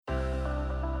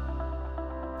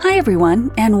Hi,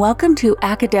 everyone, and welcome to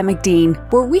Academic Dean,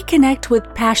 where we connect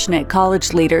with passionate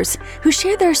college leaders who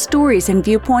share their stories and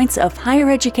viewpoints of higher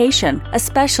education,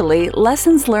 especially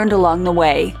lessons learned along the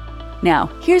way. Now,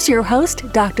 here's your host,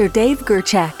 Dr. Dave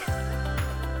Gerchak.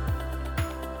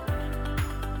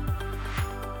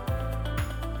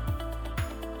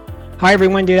 Hi,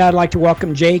 everyone. Today, I'd like to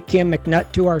welcome J. Kim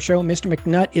McNutt to our show. Mr.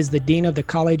 McNutt is the Dean of the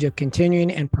College of Continuing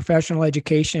and Professional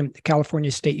Education at California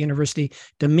State University,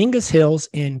 Dominguez Hills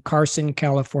in Carson,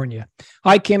 California.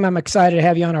 Hi, Kim. I'm excited to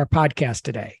have you on our podcast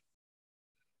today.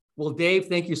 Well, Dave,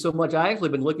 thank you so much. I actually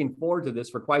been looking forward to this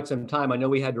for quite some time. I know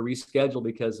we had to reschedule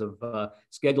because of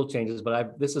schedule changes,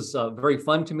 but this is very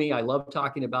fun to me. I love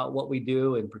talking about what we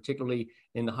do, and particularly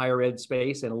in the higher ed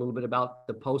space, and a little bit about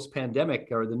the post-pandemic,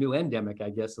 or the new endemic, I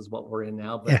guess is what we're in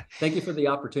now. But yeah. Thank you for the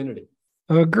opportunity.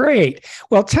 Oh, great.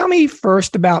 Well, tell me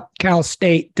first about Cal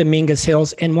State Dominguez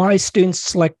Hills and why students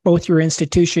select both your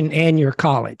institution and your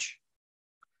college.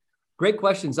 Great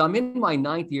questions. I'm in my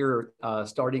 9th year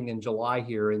starting in July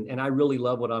here, and I really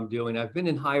love what I'm doing. I've been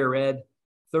in higher ed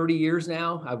 30 years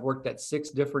now. I've worked at 6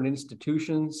 different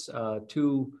institutions,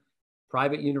 2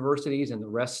 private universities and the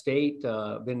rest state.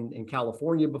 I've been in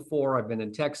California before. I've been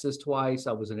in Texas twice.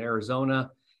 I was in Arizona.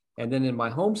 And then in my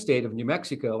home state of New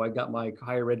Mexico, I got my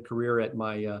higher ed career at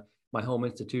my home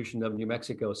institution of New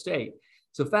Mexico State.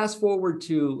 So fast forward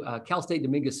to Cal State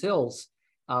Dominguez Hills.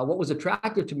 What was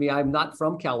attractive to me, I'm not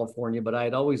from California, but I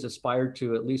had always aspired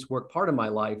to at least work part of my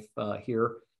life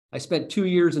here. I spent 2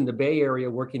 years in the Bay Area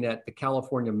working at the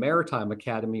California Maritime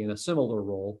Academy in a similar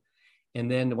role, and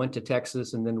then went to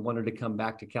Texas and then wanted to come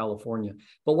back to California.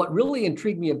 But what really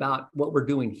intrigued me about what we're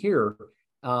doing here,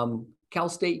 Cal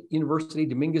State University,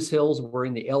 Dominguez Hills, we're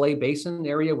in the LA Basin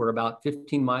area. We're about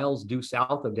 15 miles due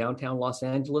south of downtown Los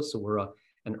Angeles, so we're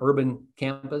an urban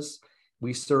campus.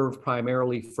 We serve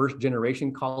primarily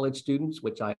first-generation college students,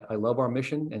 which I love our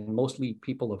mission, and mostly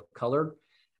people of color.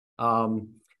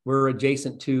 We're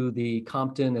adjacent to the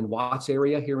Compton and Watts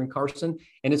area here in Carson.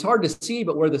 And it's hard to see,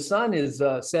 but where the sun is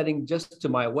setting just to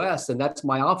my west, and that's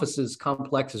my office's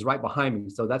complex is right behind me.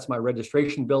 So that's my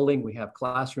registration building. We have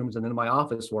classrooms, and then my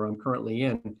office where I'm currently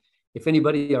in. If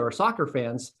anybody are soccer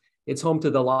fans, it's home to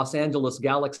the Los Angeles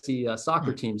Galaxy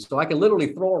soccer team. So I can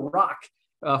literally throw a rock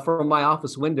from my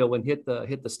office window and hit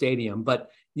the stadium. But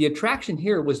the attraction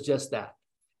here was just that.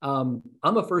 I'm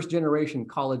a first-generation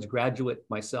college graduate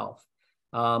myself.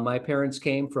 My parents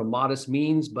came from modest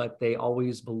means, but they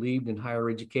always believed in higher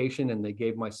education, and they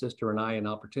gave my sister and I an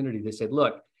opportunity. They said,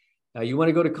 look, you want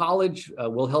to go to college,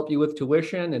 we'll help you with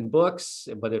tuition and books,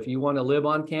 but if you want to live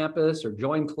on campus or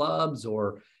join clubs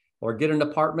or get an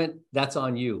apartment, that's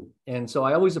on you. And so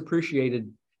I always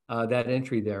appreciated that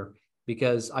entry there,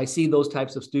 because I see those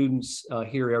types of students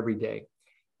here every day.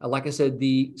 Like I said,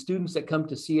 the students that come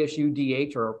to CSU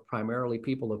DH are primarily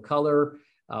people of color.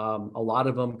 A lot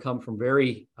of them come from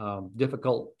very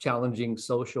difficult, challenging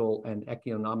social and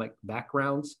economic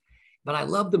backgrounds. But I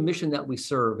love the mission that we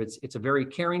serve. It's a very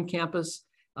caring campus.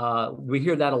 We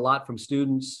hear that a lot from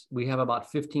students. We have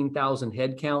about 15,000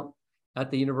 head count at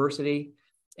the university.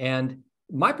 And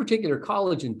my particular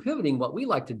college, in pivoting, what we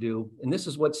like to do, and this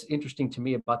is what's interesting to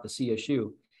me about the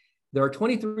CSU, there are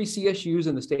 23 CSUs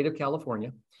in the state of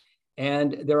California,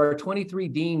 and there are 23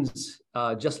 deans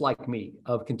just like me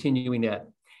of continuing ed.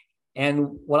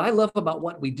 And what I love about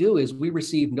what we do is we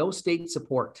receive no state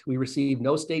support. We receive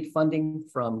no state funding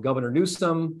from Governor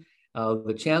Newsom,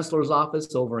 the chancellor's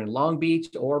office over in Long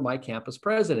Beach, or my campus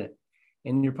president.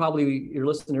 And your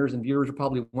listeners and viewers are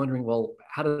probably wondering, well,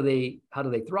 how do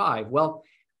they thrive? Well,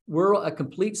 we're a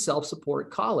complete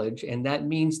self-support college, and that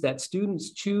means that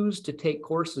students choose to take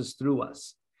courses through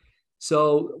us.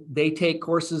 So they take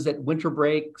courses at winter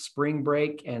break, spring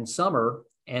break, and summer,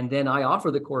 and then I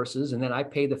offer the courses, and then I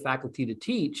pay the faculty to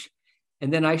teach,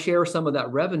 and then I share some of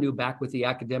that revenue back with the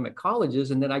academic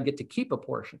colleges, and then I get to keep a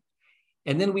portion.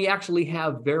 And then we actually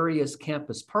have various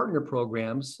campus partner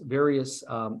programs, various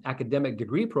academic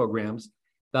degree programs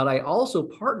that I also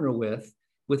partner with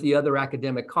the other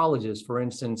academic colleges. For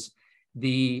instance,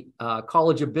 the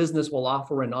College of Business will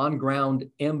offer an on-ground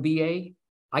MBA.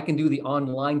 I can do the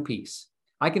online piece.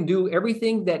 I can do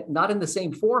everything that, not in the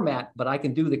same format, but I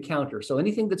can do the counter. So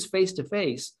anything that's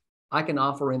face-to-face, I can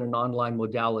offer in an online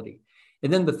modality.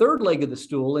 And then the third leg of the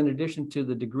stool, in addition to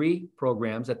the degree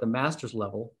programs at the master's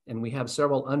level, and we have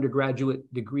several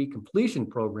undergraduate degree completion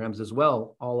programs as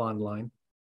well, all online.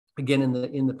 Again,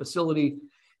 in the facility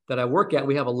that I work at,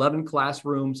 we have 11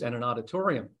 classrooms and an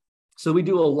auditorium. So we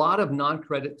do a lot of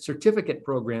non-credit certificate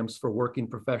programs for working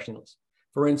professionals.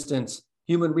 For instance,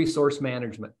 human resource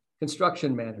management,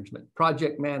 construction management,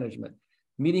 project management,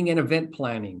 meeting and event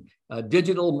planning,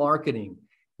 digital marketing.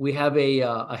 We have a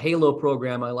HALO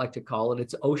program, I like to call it.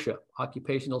 It's OSHA,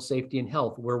 Occupational Safety and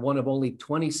Health. We're one of only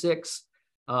 26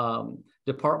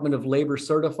 Department of Labor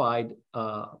certified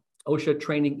OSHA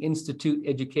Training Institute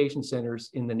education centers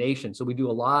in the nation. So we do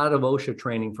a lot of OSHA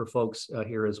training for folks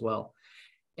here as well.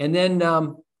 And then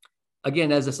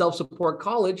again, as a self-support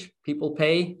college, people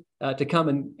pay to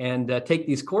come and take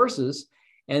these courses.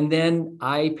 And then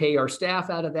I pay our staff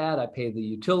out of that. I pay the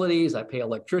utilities, I pay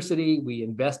electricity. We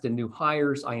invest in new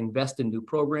hires. I invest in new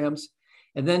programs.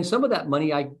 And then some of that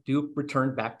money I do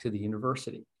return back to the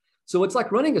university. So it's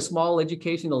like running a small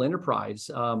educational enterprise.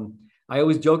 I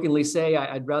always jokingly say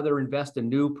I'd rather invest in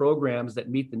new programs that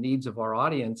meet the needs of our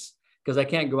audience, because I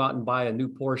can't go out and buy a new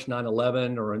Porsche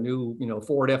 911 or a new,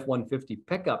 Ford F-150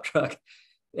 pickup truck.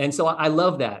 And so I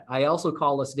love that. I also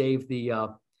call us, Dave, the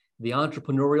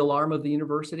entrepreneurial arm of the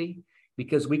university,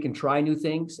 because we can try new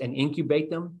things and incubate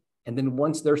them. And then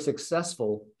once they're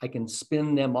successful, I can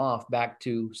spin them off back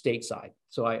to stateside.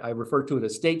 So I refer to it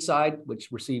as stateside,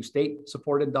 which receives state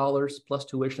supported dollars plus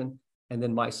tuition, and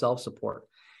then my self-support.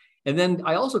 And then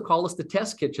I also call us the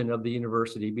test kitchen of the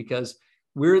university, because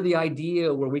we're the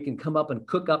idea where we can come up and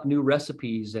cook up new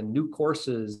recipes and new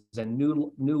courses and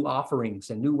new offerings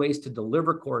and new ways to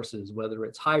deliver courses, whether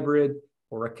it's hybrid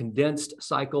or a condensed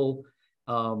cycle.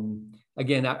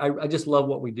 Again, I just love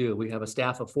what we do. We have a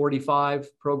staff of 45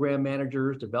 program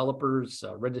managers, developers,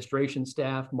 registration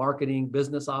staff, marketing,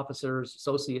 business officers,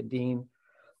 associate dean.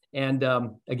 And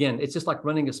again, it's just like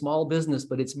running a small business,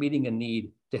 but it's meeting a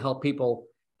need to help people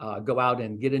go out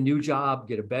and get a new job,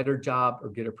 get a better job, or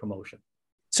get a promotion.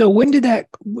 So when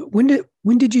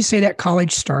did you say that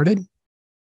college started?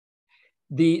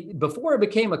 Before it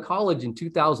became a college in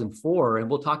 2004, and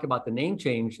we'll talk about the name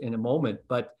change in a moment,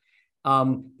 but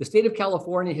the state of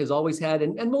California has always had,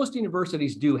 and most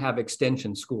universities do have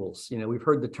extension schools. We've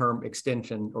heard the term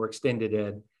extension or extended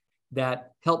ed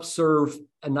that helps serve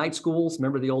night schools.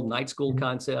 Remember the old night school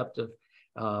concept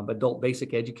of adult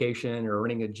basic education or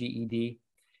earning a GED.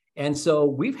 And so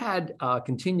we've had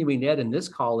continuing ed in this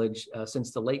college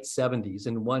since the late 70s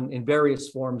in various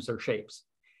forms or shapes.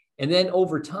 And then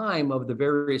over time of the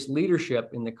various leadership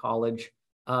in the college,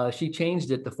 she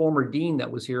changed it. The former dean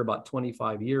that was here about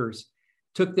 25 years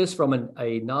took this from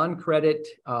a non-credit,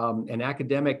 an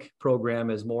academic program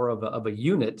as more of a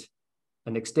unit,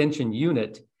 an extension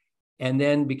unit, and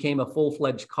then became a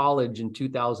full-fledged college in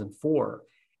 2004.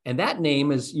 And that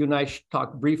name, as you and I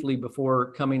talked briefly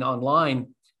before coming online,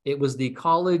 it was the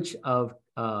College of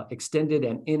Extended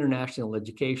and International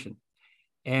Education.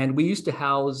 And we used to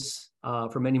house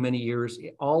for many, many years,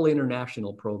 all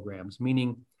international programs,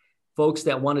 meaning folks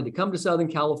that wanted to come to Southern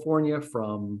California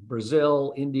from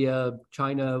Brazil, India,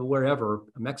 China, wherever,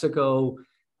 Mexico,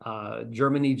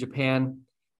 Germany, Japan.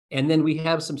 And then we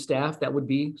have some staff that would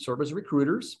serve as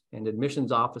recruiters and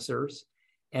admissions officers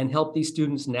and help these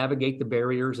students navigate the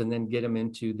barriers and then get them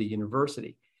into the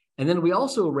university. And then we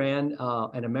also ran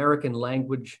an American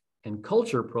language and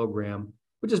culture program,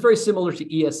 which is very similar to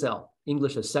ESL,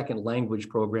 English as Second Language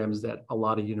programs that a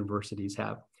lot of universities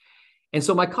have. And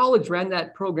so my college ran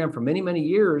that program for many, many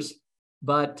years.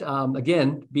 But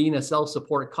again, being a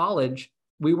self-support college,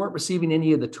 we weren't receiving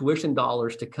any of the tuition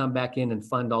dollars to come back in and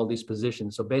fund all these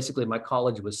positions. So basically my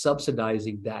college was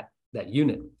subsidizing that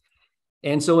unit.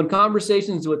 And so in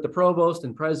conversations with the provost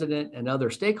and president and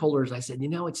other stakeholders, I said,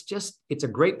 it's a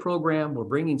great program. We're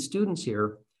bringing students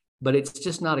here, but it's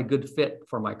just not a good fit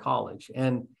for my college.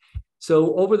 And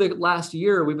so over the last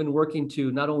year, we've been working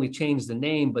to not only change the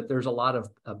name, but there's a lot of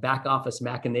back office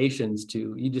machinations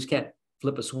you just can't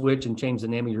flip a switch and change the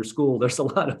name of your school. There's a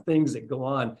lot of things that go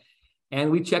on. And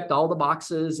we checked all the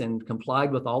boxes and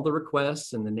complied with all the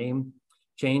requests, and the name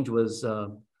change was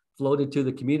floated to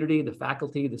the community, the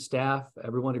faculty, the staff.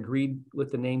 Everyone agreed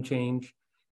with the name change.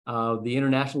 The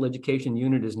International Education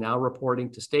Unit is now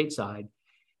reporting to stateside.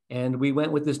 And we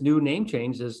went with this new name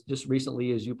change just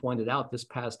recently, as you pointed out, this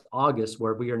past August,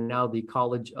 where we are now the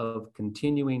College of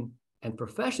Continuing and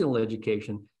Professional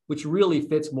Education, which really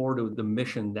fits more to the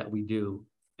mission that we do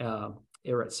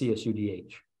here at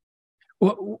CSUDH.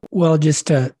 Well,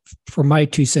 just for my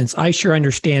 2 cents, I sure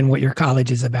understand what your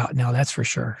college is about now. That's for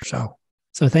sure.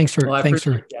 So thanks for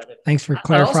clarifying.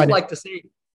 I also like to say,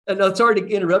 and I'm sorry to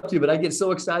interrupt you, but I get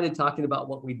so excited talking about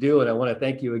what we do, and I want to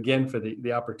thank you again for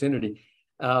the opportunity.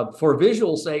 For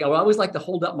visual sake, I always like to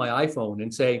hold up my iPhone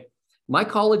and say, my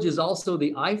college is also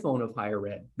the iPhone of higher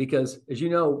ed, because as you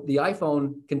know, the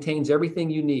iPhone contains everything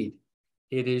you need.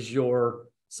 It is your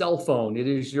cell phone, it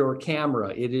is your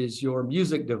camera, it is your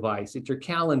music device, it's your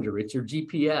calendar, it's your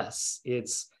GPS,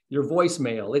 it's your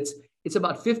voicemail, it's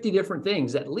about 50 different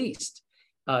things at least.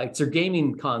 It's your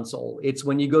gaming console. It's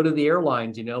when you go to the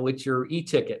airlines, it's your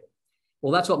e-ticket.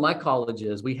 Well, that's what my college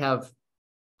is. We have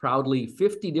proudly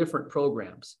 50 different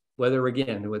programs, whether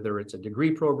it's a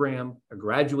degree program, a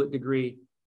graduate degree,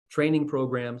 training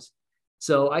programs.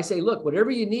 So I say, look,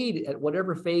 whatever you need at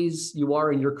whatever phase you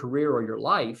are in your career or your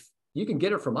life, you can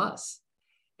get it from us.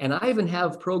 And I even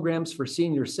have programs for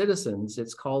senior citizens.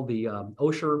 It's called the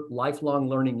Osher Lifelong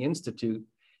Learning Institute,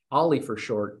 OLLI for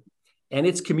short. And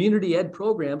it's community ed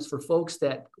programs for folks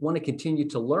that want to continue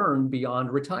to learn beyond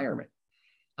retirement.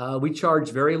 We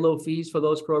charge very low fees for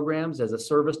those programs as a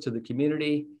service to the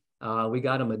community. We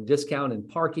got them a discount in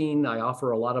parking. I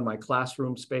offer a lot of my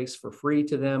classroom space for free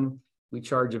to them. We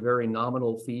charge a very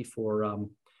nominal fee for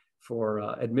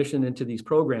admission into these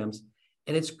programs.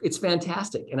 And it's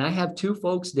fantastic. And I have two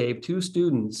folks, Dave, two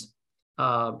students,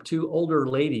 two older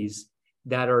ladies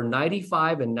that are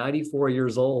 95 and 94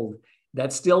 years old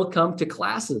that still come to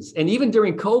classes. And even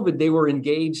during COVID, they were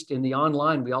engaged in the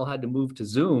online. We all had to move to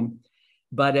Zoom.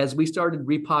 But as we started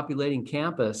repopulating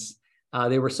campus,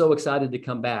 they were so excited to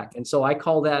come back. And so I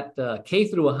call that K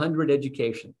through 100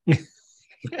 education.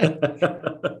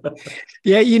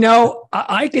 Yeah,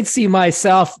 I could see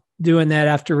myself doing that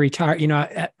after retire.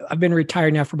 I've been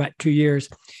retired now for about 2 years,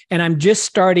 and I'm just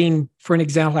starting, for an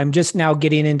example, I'm just now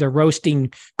getting into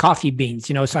roasting coffee beans,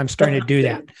 so I'm starting to do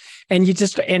that.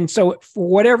 And so for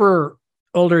whatever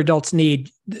older adults need,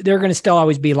 they're going to still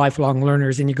always be lifelong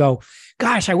learners. And you go,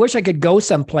 gosh, I wish I could go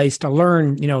someplace to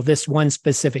learn, this one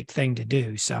specific thing to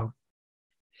do. So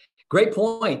great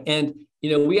point. And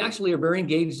we actually are very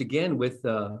engaged again with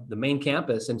the main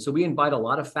campus. And so we invite a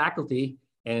lot of faculty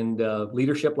and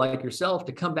leadership like yourself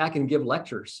to come back and give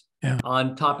lectures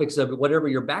on topics of whatever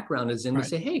your background is in. We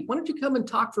say, hey, why don't you come and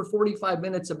talk for 45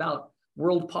 minutes about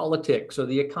world politics or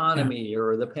the economy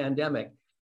or the pandemic?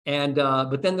 And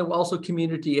but then there are also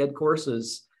community ed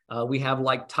courses. We have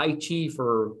like Tai Chi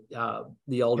for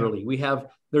the elderly.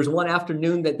 There's one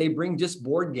afternoon that they bring just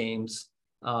board games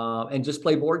and just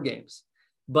play board games.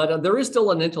 But there is still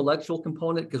an intellectual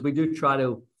component because we do try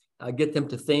to get them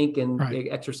to think and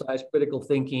exercise critical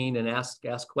thinking and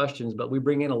ask questions. But we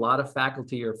bring in a lot of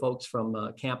faculty or folks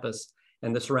from campus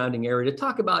and the surrounding area to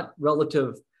talk about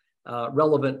relevant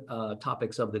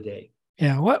topics of the day.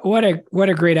 Yeah, what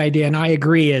a great idea, and I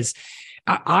agree.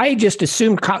 I just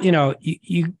assumed,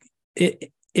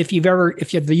 if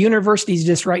the university's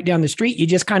just right down the street, you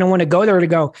just kind of want to go there to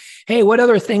go, hey, what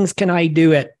other things can I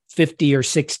do at 50 or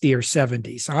 60 or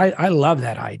 70? So I love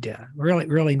that idea. Really,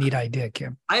 really neat idea,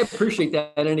 Kim. I appreciate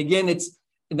that. And again,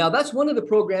 that's one of the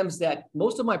programs that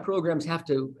most of my programs have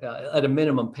to, at a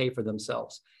minimum, pay for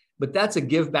themselves. But that's a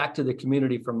give back to the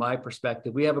community from my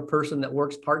perspective. We have a person that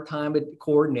works part-time at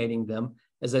coordinating them.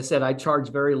 As I said, I charge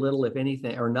very little, if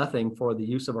anything, or nothing for the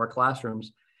use of our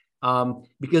classrooms.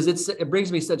 Because it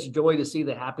brings me such joy to see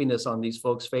the happiness on these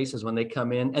folks' faces when they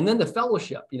come in. And then the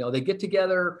fellowship, they get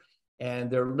together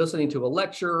and they're listening to a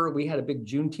lecture. We had a big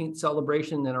Juneteenth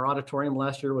celebration in our auditorium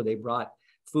last year where they brought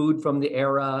food from the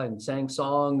era and sang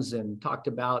songs and talked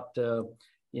about,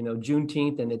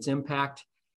 Juneteenth and its impact.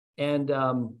 And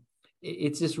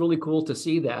it's just really cool to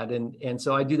see that. And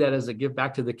so I do that as a give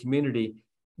back to the community.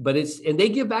 But and they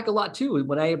give back a lot too.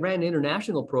 When I ran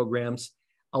international programs,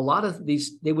 a lot of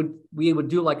these, we would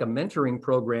do like a mentoring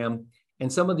program.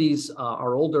 And some of these,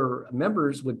 our older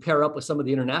members would pair up with some of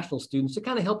the international students to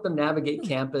kind of help them navigate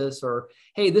campus, or,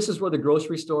 hey, this is where the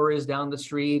grocery store is down the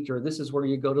street, or this is where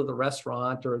you go to the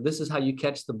restaurant, or this is how you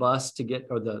catch the bus to get,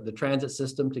 or the transit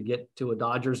system to get to a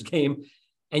Dodgers game.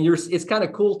 And it's kind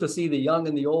of cool to see the young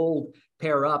and the old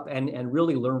pair up and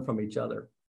really learn from each other.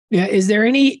 Yeah.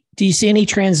 Do you see any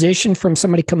transition from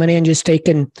somebody coming in, just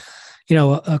taking,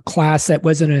 a class that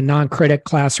wasn't a non-credit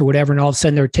class or whatever, and all of a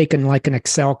sudden they're taking like an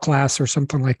Excel class or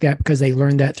something like that because they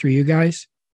learned that through you guys?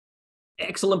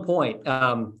 Excellent point.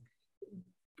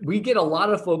 We get a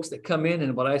lot of folks that come in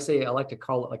and what I like to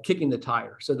call it kicking the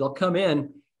tire. So they'll come in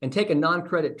and take a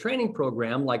non-credit training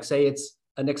program, like say it's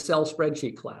an Excel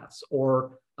spreadsheet class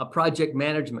or a project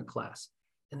management class.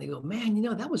 And they go, man,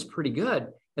 that was pretty good.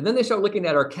 And then they start looking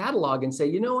at our catalog and say,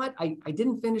 you know what, I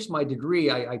didn't finish my degree.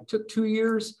 I took 2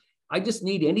 years. I just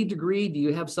need any degree. Do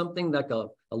you have something like a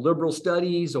liberal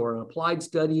studies or an applied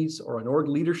studies or an org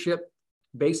leadership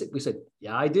basic? We said,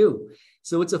 yeah, I do.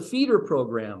 So it's a feeder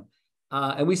program.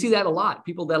 And we see that a lot.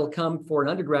 People that'll come for an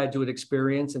undergraduate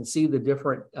experience and see the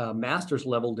different master's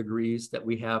level degrees that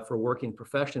we have for working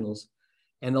professionals.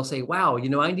 And they'll say, wow,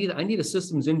 I need a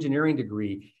systems engineering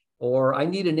degree, or I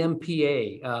need an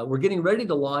MPA. We're getting ready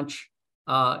to launch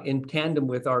in tandem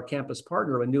with our campus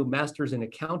partner, a new master's in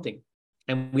accounting.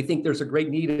 And we think there's a great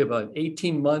need of an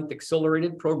 18-month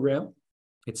accelerated program.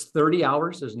 It's 30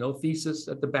 hours. There's no thesis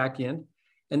at the back end.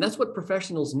 And that's what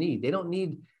professionals need. They don't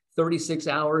need 36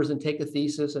 hours and take a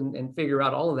thesis and figure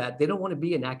out all of that. They don't want to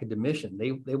be an academician.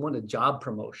 They want a job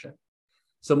promotion.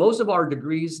 So most of our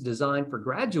degrees designed for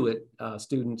graduate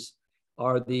students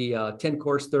are the 10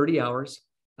 course, 30 hours.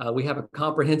 We have a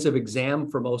comprehensive exam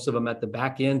for most of them at the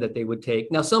back end that they would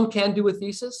take. Now, some can do a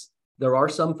thesis. There are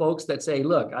some folks that say,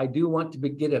 look, I do want to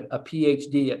get a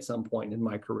PhD at some point in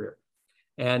my career.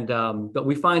 And but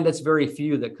we find that's very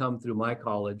few that come through my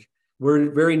college.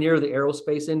 We're very near the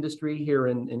aerospace industry here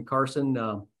in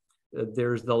Carson.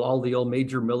 There's all the old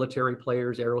major military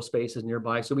players, aerospace is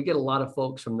nearby. So we get a lot of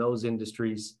folks from those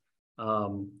industries.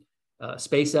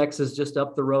 SpaceX is just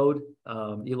up the road.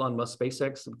 Elon Musk,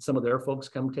 SpaceX, some of their folks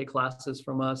come take classes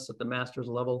from us at the master's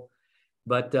level.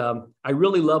 But I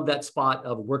really love that spot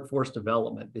of workforce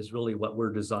development is really what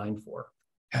we're designed for.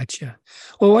 Gotcha.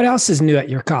 Well, what else is new at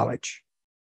your college?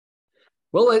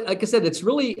 Well, like I said, it's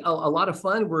really a lot of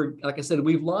fun. Like I said,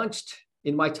 we've launched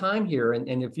in my time here.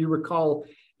 And if you recall,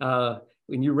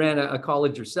 when you ran a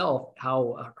college yourself,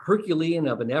 how Herculean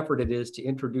of an effort it is to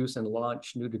introduce and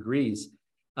launch new degrees.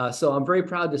 So I'm very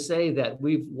proud to say that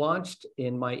we've launched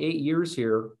in my 8 years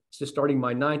here, just starting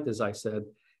my 9th, as I said,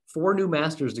 4 new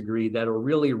master's degrees that are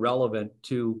really relevant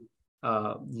to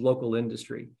local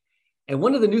industry. And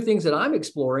one of the new things that I'm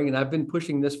exploring, and I've been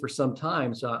pushing this for some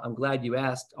time, so I'm glad you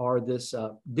asked, are this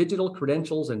digital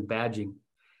credentials and badging.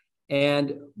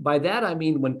 And by that, I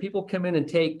mean, when people come in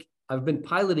and I've been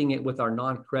piloting it with our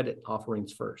non-credit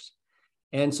offerings first.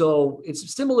 And so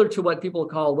it's similar to what people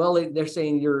call, well, they're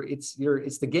saying it's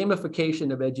the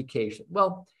gamification of education.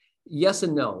 Well, yes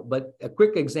and no, but a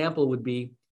quick example would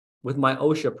be with my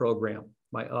OSHA program,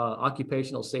 my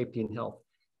Occupational Safety and Health.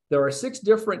 There are 6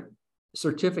 different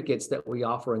certificates that we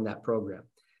offer in that program.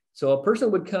 So a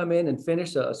person would come in and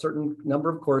finish a certain number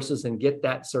of courses and get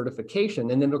that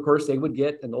certification. And then of course they would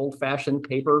get an old-fashioned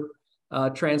paper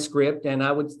transcript, and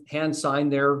I would hand sign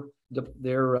their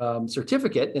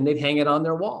certificate and they'd hang it on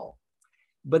their wall.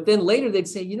 But then later they'd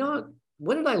say, you know,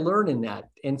 what did I learn in that?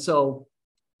 And so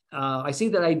I see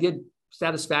that I did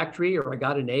satisfactory, or I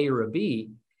got an A or a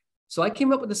B. So I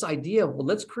came up with this idea of, well,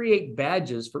 let's create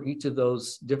badges for each of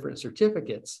those different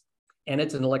certificates. And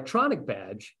it's an electronic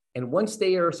badge. And once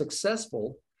they are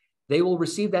successful, they will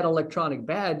receive that electronic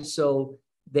badge so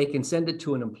they can send it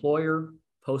to an employer,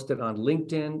 post it on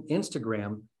LinkedIn,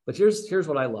 Instagram. But here's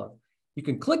what I love. You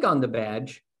can click on the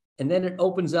badge, and then it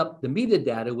opens up the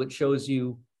metadata, which shows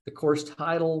you the course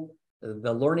title,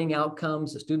 the learning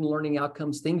outcomes, the student learning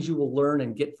outcomes, things you will learn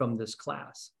and get from this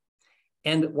class.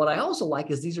 And what I also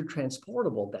like is these are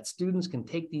transportable, that students can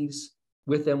take these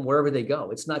with them wherever they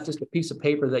go. It's not just a piece of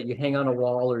paper that you hang on a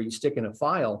wall or you stick in a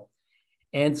file.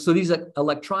 And so these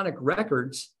electronic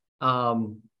records,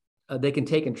 they can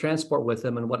take and transport with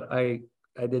them. And what I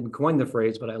didn't coin the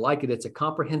phrase, but I like it. It's a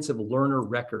comprehensive learner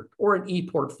record, or an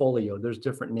e-portfolio. There's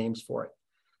different names for it.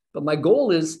 But my goal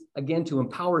is, again, to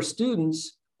empower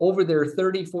students over their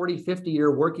 30, 40,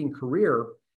 50-year working career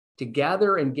to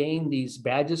gather and gain these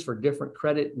badges for different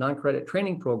credit, non-credit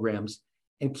training programs,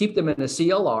 and keep them in a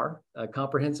CLR, a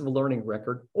comprehensive learning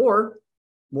record, or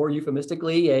more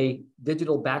euphemistically, a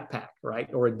digital backpack, right?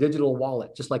 Or a digital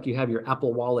wallet, just like you have your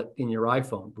Apple Wallet in your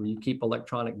iPhone, where you keep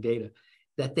electronic data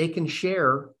that they can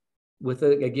share with,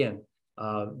 again,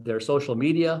 their social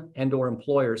media and or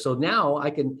employers. So now I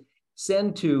can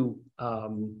send to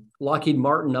Lockheed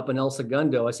Martin up in El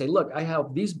Segundo. I say, look, I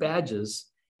have these badges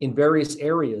in various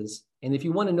areas. And if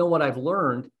you want to know what I've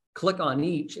learned, click on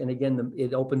each. And again,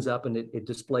 it opens up and it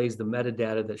displays the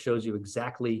metadata that shows you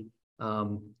exactly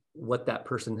what that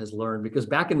person has learned. Because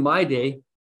back in my day,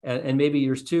 and maybe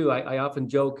yours too, I often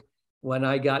joke when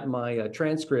I got my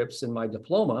transcripts and my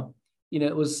diploma, you know,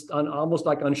 it was almost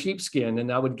like on sheepskin.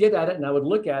 And I would get at it and I would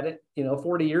look at it,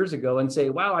 40 years ago and say,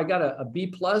 wow, I got a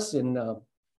B+ in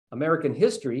American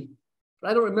history,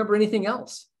 but I don't remember anything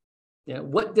else.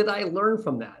 What did I learn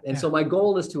from that? And so my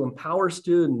goal is to empower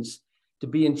students to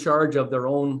be in charge of their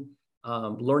own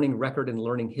learning record and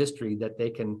learning history that they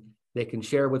can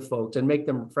share with folks and make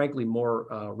them, frankly,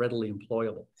 more readily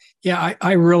employable. Yeah,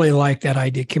 I really like that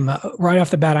idea, Kim. Right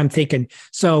off the bat, I'm thinking,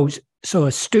 so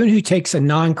a student who takes a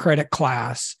non-credit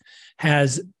class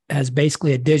has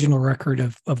basically a digital record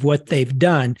of what they've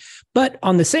done. But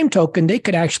on the same token, they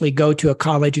could actually go to a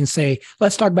college and say,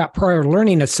 let's talk about prior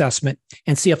learning assessment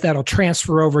and see if that'll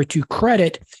transfer over to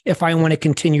credit if I want to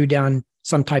continue down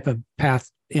some type of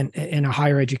path in a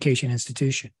higher education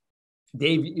institution.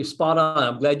 Dave, you're spot on.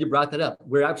 I'm glad you brought that up.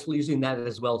 We're actually using that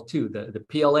as well, too. The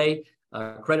PLA,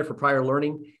 credit for prior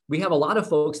learning. We have a lot of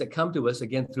folks that come to us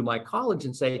again through my college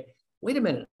and say, wait a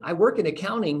minute, I work in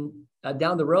accounting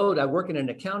down the road. I work in an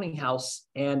accounting house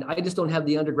and I just don't have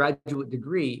the undergraduate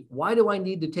degree. Why do I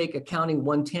need to take accounting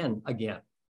 110 again?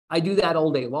 I do that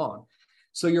all day long.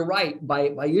 So you're right,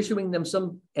 by issuing them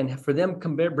some, and for them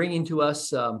bringing to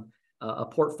us a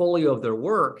portfolio of their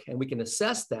work, and we can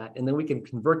assess that, and then we can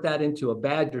convert that into a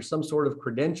badge or some sort of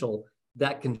credential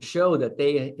that can show that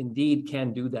they indeed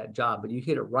can do that job. But you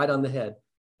hit it right on the head.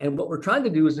 And what we're trying to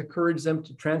do is encourage them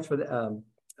to transfer,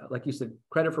 like you said,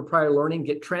 credit for prior learning,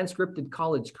 get transcripted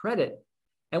college credit.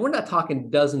 And we're not talking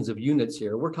dozens of units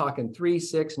here. We're talking 3,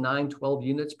 6, 9, 12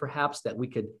 units perhaps that we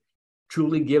could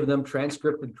truly give them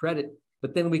transcripted credit.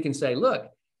 But then we can say,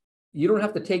 look, you don't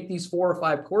have to take these 4 or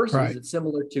 5 courses. Right. It's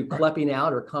similar to CLEPing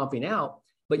out or comping out,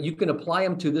 but you can apply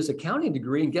them to this accounting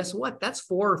degree. And guess what? That's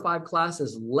 4 or 5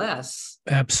 classes less.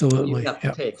 Absolutely. You have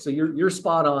to take. So you're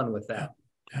spot on with that.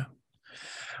 Yeah.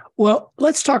 Well,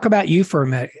 let's talk about you for a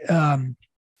minute.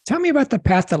 Tell me about the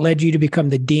path that led you to become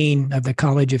the Dean of the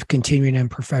College of Continuing and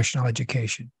Professional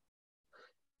Education.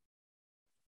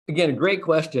 Again, a great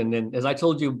question. And as I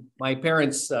told you, my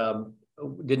parents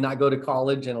did not go to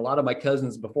college, and a lot of my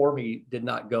cousins before me did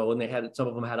not go, and some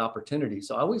of them had opportunities.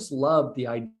 So I always loved the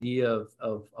idea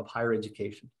of higher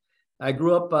education. I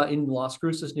grew up in Las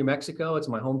Cruces, New Mexico. It's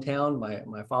my hometown.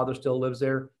 My father still lives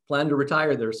there. Plan to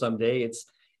retire there someday.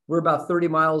 We're about 40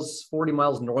 miles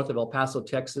north of El Paso,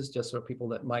 Texas, just for people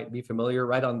that might be familiar,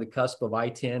 right on the cusp of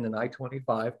I-10 and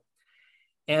I-25.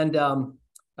 And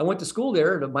I went to school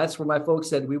there. That's where my folks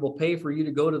said, we will pay for you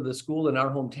to go to the school in our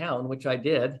hometown, which I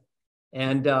did.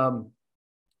 And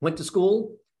went to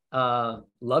school,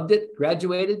 loved it,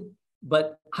 graduated,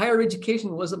 but higher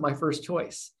education wasn't my first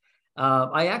choice.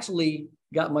 I actually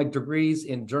got my degrees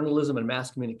in journalism and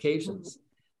mass communications.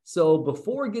 So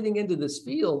before getting into this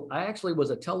field, I actually was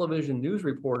a television news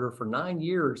reporter for 9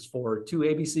 years for 2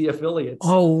 ABC affiliates.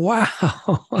 Oh,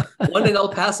 wow. One in El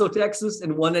Paso, Texas,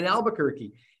 and one in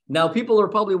Albuquerque. Now, people are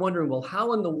probably wondering, well,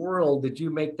 how in the world did you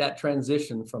make that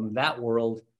transition from that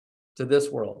world to this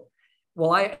world?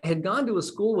 Well, I had gone to a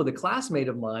school with a classmate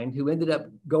of mine who ended up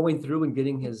going through and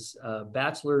getting his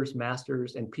bachelor's,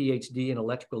 master's, and PhD in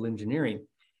electrical engineering.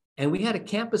 And we had a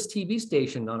campus TV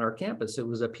station on our campus. It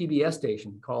was a PBS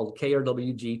station called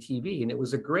KRWG TV, and it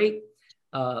was a great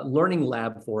learning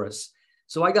lab for us.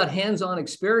 So I got hands-on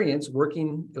experience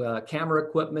working camera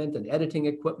equipment and editing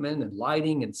equipment and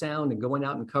lighting and sound and going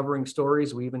out and covering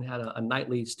stories. We even had a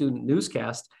nightly student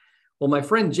newscast. Well, my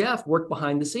friend Jeff worked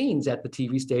behind the scenes at the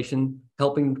TV station,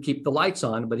 helping keep the lights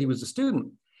on, but he was a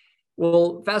student.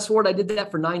 Well, fast forward, I did that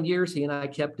for 9 years. He and I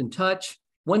kept in touch.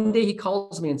 One day he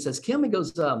calls me and says, Kim, he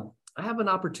goes, I have an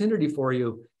opportunity for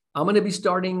you. I'm going to be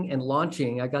starting and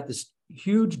launching. I got this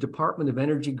huge Department of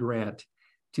Energy grant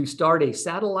to start a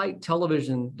satellite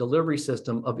television delivery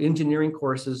system of engineering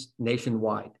courses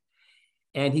nationwide.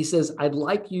 And he says, I'd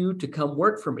like you to come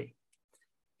work for me.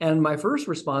 And my first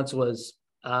response was,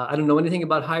 I don't know anything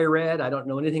about higher ed. I don't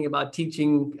know anything about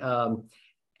teaching.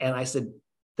 And I said,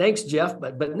 thanks, Jeff,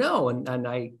 but no. And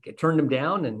I turned him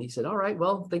down, and he said, all right,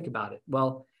 well, think about it.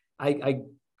 Well, I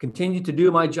continued to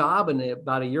do my job. And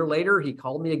about a year later, he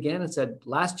called me again and said,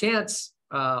 last chance,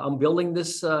 I'm building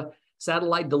this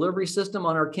satellite delivery system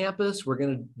on our campus. We're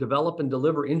going to develop and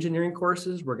deliver engineering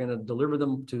courses. We're going to deliver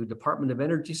them to Department of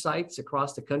Energy sites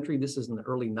across the country. This is in the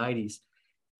early 90s.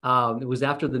 It was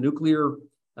after the nuclear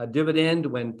dividend,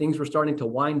 when things were starting to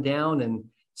wind down and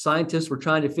scientists were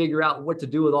trying to figure out what to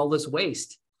do with all this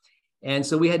waste. And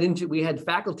so we had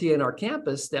faculty in our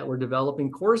campus that were developing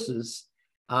courses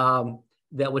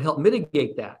that would help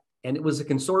mitigate that. And it was a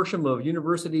consortium of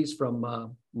universities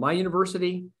from my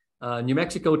university, New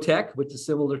Mexico Tech, which is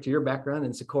similar to your background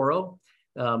in Socorro,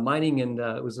 mining, and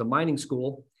it was a mining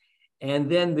school. And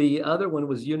then the other one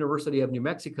was University of New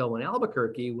Mexico in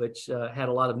Albuquerque, which had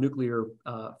a lot of nuclear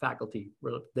faculty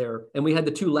there. And we had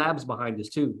the 2 labs behind us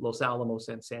too, Los Alamos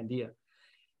and Sandia.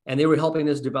 And they were helping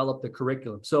us develop the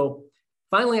curriculum. So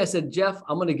finally I said, Jeff,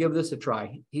 I'm going to give this a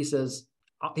try. He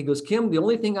goes, Kim, the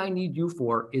only thing I need you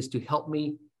for is to help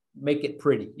me make it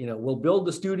pretty. You know, we'll build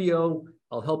the studio.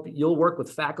 I'll help you. You'll work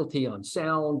with faculty on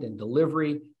sound and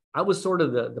delivery. I was sort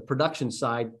of the production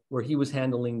side, where he was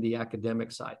handling the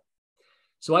academic side.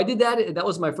 So I did that. That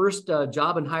was my first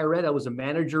job in higher ed. I was a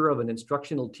manager of an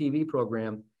instructional TV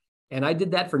program. And I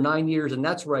did that for 9 years. And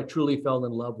that's where I truly fell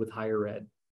in love with higher ed.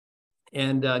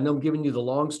 And I know I'm giving you the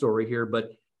long story here,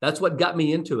 but that's what got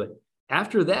me into it.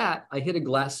 After that, I hit a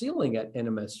glass ceiling at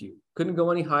NMSU. Couldn't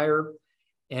go any higher,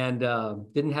 and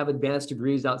didn't have advanced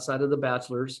degrees outside of the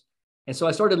bachelor's. And so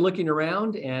I started looking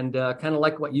around and kind of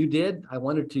like what you did, I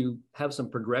wanted to have some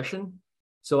progression.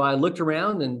 So I looked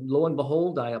around and lo and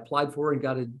behold, I applied for and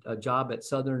got a job at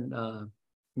Southern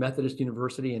Methodist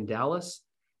University in Dallas.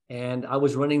 And I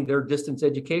was running their distance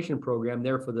education program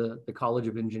there for the College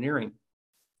of Engineering.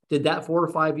 Did that 4 or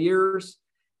 5 years.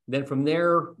 Then from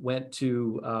there went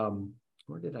to,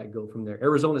 where did I go from there?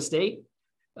 Arizona State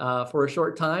for a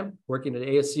short time, working at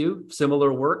ASU,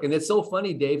 similar work. And it's so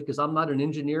funny, Dave, because I'm not an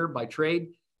engineer by trade,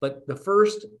 but the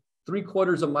first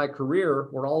 3/4 of my career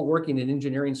were all working in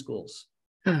engineering schools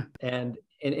and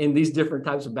in these different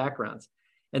types of backgrounds.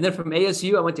 And then from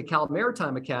ASU, I went to Cal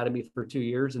Maritime Academy for 2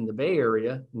 years in the Bay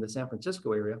Area, in the San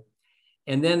Francisco area.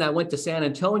 And then I went to San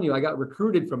Antonio. I got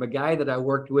recruited from a guy that I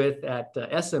worked with at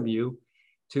SMU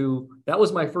that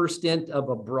was my first stint of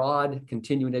a broad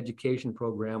continuing education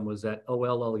program, was at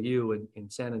OLLU in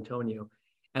San Antonio.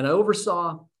 And I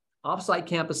oversaw offsite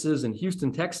campuses in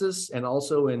Houston, Texas, and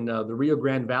also in the Rio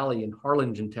Grande Valley in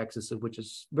Harlingen, Texas, which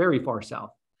is very far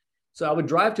south. So I would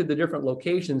drive to the different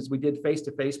locations. We did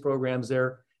face-to-face programs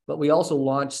there, but we also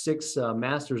launched 6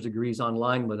 master's degrees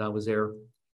online when I was there.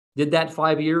 Did that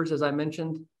 5 years, as I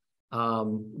mentioned,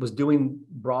 was doing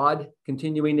broad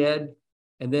continuing ed,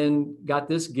 and then got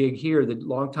this gig here. The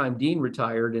longtime dean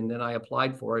retired, and then I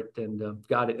applied for it and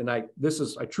got it. And I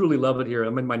truly love it here.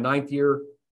 I'm in my 9th year,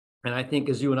 and I think,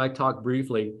 as you and I talked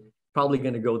briefly, probably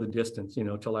going to go the distance,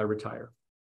 till I retire.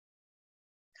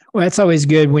 Well, that's always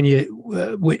good when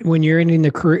you're in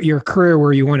your career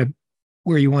where you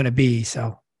want to be.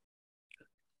 So,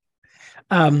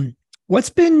 what's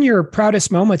been your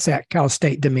proudest moments at Cal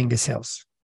State Dominguez Hills?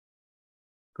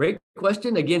 Great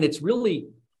question. Again, it's really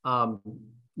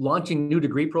launching new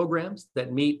degree programs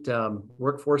that meet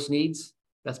workforce needs.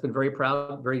 That's been very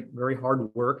proud, very, very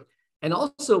hard work. And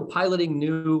also piloting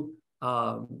new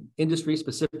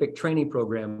industry-specific training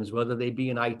programs, whether they be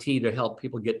in IT, to help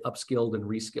people get upskilled and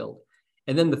reskilled.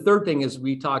 And then the third thing is,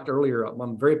 we talked earlier,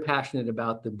 I'm very passionate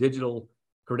about the digital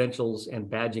credentials and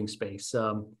badging space.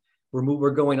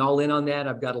 We're going all in on that.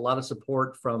 I've got a lot of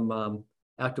support from,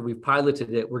 after we've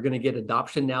piloted it, we're going to get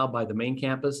adoption now by the main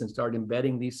campus and start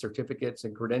embedding these certificates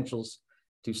and credentials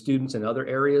to students in other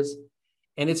areas.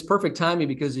 And it's perfect timing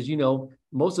because, as you know,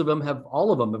 all of them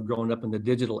have grown up in the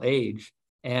digital age.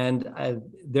 And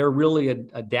they're really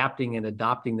adapting and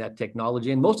adopting that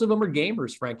technology. And most of them are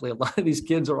gamers, frankly. A lot of these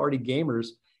kids are already gamers.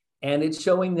 And it's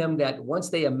showing them that once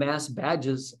they amass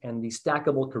badges and these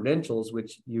stackable credentials,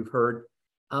 which you've heard,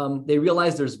 they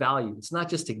realize there's value. It's not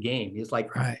just a game. It's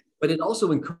like, right. But it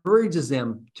also encourages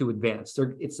them to advance.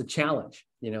 It's a challenge.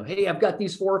 Hey, I've got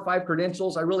these 4 or 5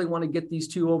 credentials. I really want to get these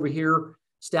 2 over here,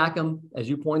 stack them, as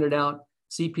you pointed out,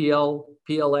 CPL,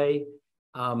 PLA.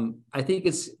 I think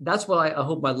that's what I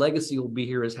hope my legacy will be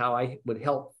here, is how I would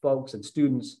help folks and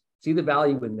students see the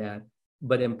value in that,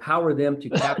 but empower them to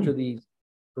capture these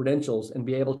credentials and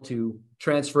be able to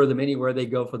transfer them anywhere they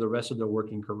go for the rest of their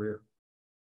working career.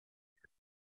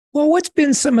 Well, what's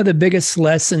been some of the biggest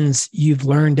lessons you've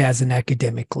learned as an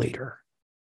academic leader?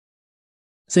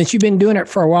 Since you've been doing it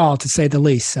for a while, to say the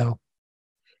least. So,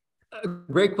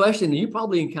 great question. You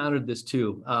probably encountered this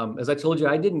too. As I told you,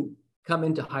 I didn't come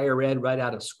into higher ed right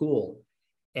out of school.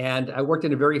 And I worked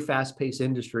in a very fast-paced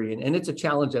industry. And it's a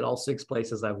challenge at all 6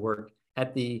 places I've worked,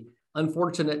 at the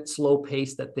unfortunate slow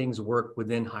pace that things work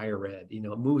within higher ed. It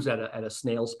moves at a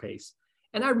snail's pace.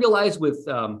 And I realized with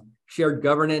shared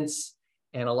governance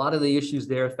and a lot of the issues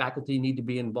there, faculty need to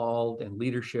be involved, and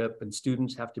leadership, and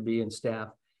students have to be, and staff.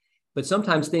 But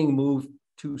sometimes things move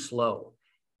too slow.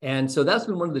 And so that's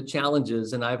been one of the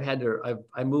challenges. And I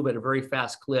move at a very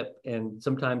fast clip. And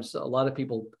sometimes a lot of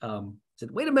people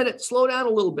said, wait a minute, slow down a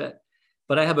little bit.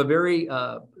 But I have a very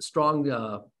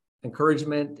strong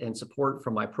encouragement and support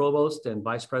from my provost and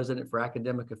vice president for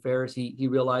academic affairs. He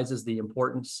realizes the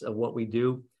importance of what we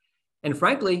do. And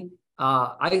frankly,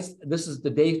 this is the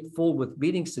day full with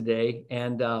meetings today.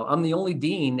 And I'm the only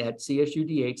dean at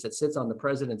CSUDH that sits on the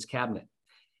president's cabinet.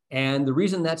 And the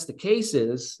reason that's the case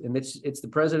is, and it's the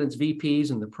president's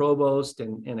VPs and the provost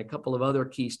and a couple of other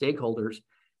key stakeholders,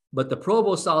 but the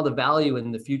provost saw the value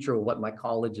in the future of what my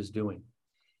college is doing,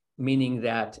 meaning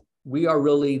that we are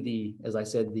really as I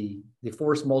said, the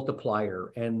force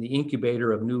multiplier and the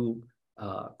incubator of new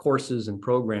courses and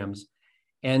programs.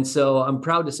 And so I'm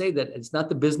proud to say that it's not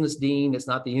the business dean, it's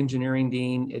not the engineering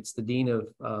dean, it's the dean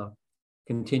of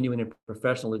continuing and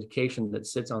professional education that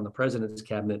sits on the president's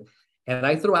cabinet. And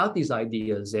I throw out these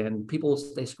ideas, and people,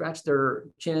 they scratch their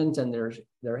chins and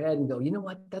their head and go, you know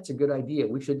what, that's a good idea.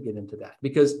 We should get into that.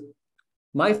 Because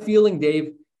my feeling,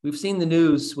 Dave, we've seen the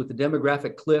news with the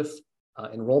demographic cliff,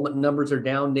 enrollment numbers are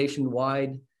down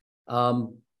nationwide.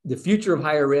 the future of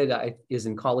higher ed is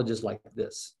in colleges like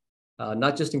this,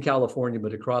 not just in California,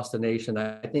 but across the nation.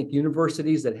 I think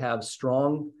universities that have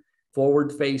strong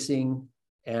forward-facing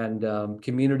and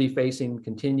community-facing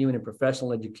continuing and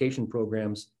professional education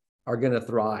programs are going to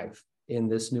thrive in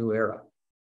this new era.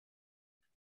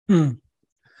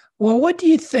 Well, what do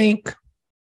you think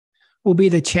will be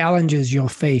the challenges you'll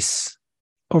face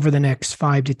over the next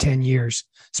 5 to 10 years,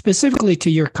 specifically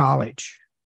to your college?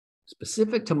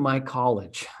 Specific to my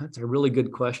college, that's a really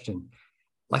good question.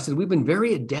 Like I said, we've been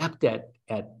very adept at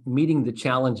meeting the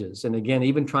challenges. And again,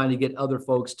 even trying to get other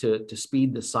folks to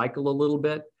speed the cycle a little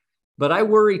bit. But I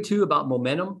worry too about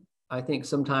momentum. I think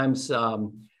sometimes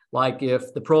like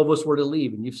if the provost were to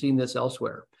leave, and you've seen this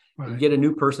elsewhere, right, you get a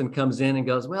new person comes in and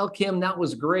goes, well, Kim, that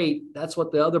was great. That's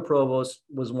what the other provost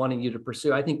was wanting you to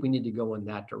pursue. I think we need to go in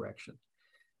that direction.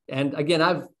 And again,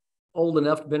 I've old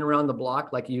enough, been around the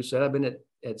block. Like you said, I've been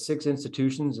at 6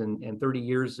 institutions and 30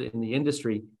 years in the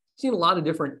industry, seen a lot of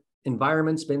different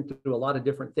environments, been through a lot of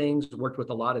different things, worked with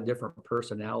a lot of different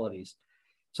personalities.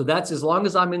 So that's, as long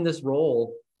as I'm in this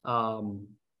role, I'm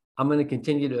going to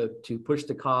continue to push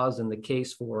the cause and the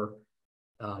case for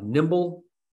nimble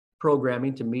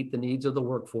programming to meet the needs of the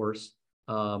workforce,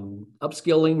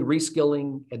 upskilling,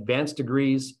 reskilling, advanced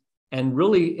degrees, and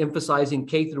really emphasizing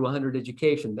K through 100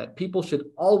 education, that people should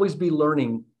always be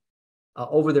learning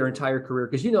over their entire career.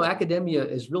 Because, you know, academia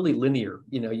is really linear.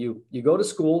 You know, you go to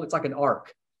school, it's like an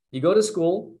arc. You go to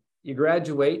school, you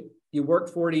graduate, you work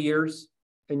 40 years,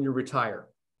 and you retire.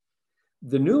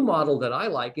 The new model that I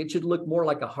like, it should look more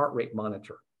like a heart rate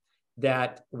monitor,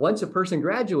 that once a person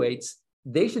graduates,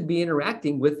 they should be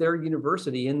interacting with their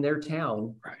university in their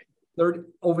town, right,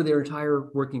 over their entire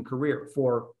working career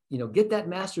for, you know, get that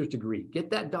master's degree, get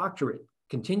that doctorate,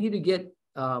 continue to get,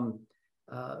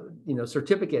 you know,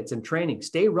 certificates and training,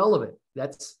 stay relevant.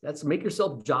 That's make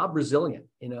yourself job resilient,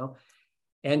 you know.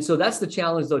 And so that's the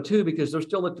challenge though, too, because there's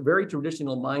still a very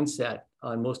traditional mindset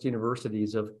on most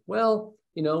universities of, well,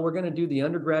 you know, we're going to do the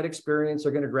undergrad experience,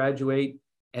 they're going to graduate,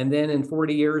 and then in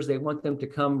 40 years, they want them to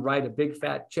come write a big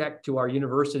fat check to our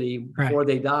university before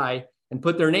they die and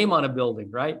put their name on a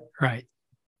building, right? Right.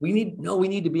 We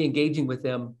need to be engaging with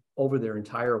them over their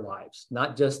entire lives,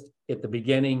 not just at the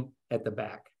beginning, at the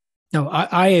back. No,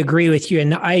 I agree with you.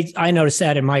 And I noticed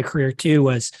that in my career too,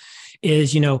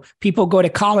 is, you know, people go to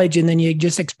college and then you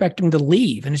just expect them to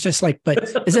leave. And it's just like, but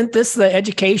isn't this the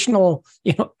educational,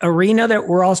 you know, arena that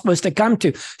we're all supposed to come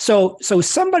to? So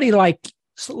somebody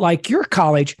like your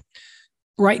college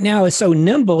right now is so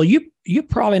nimble, you're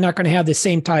probably not going to have the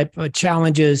same type of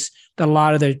challenges that a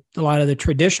lot of the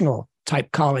traditional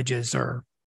type colleges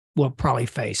will probably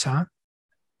face, huh?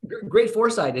 Great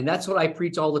foresight. And that's what I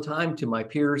preach all the time to my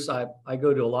peers. I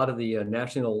go to a lot of the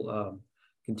national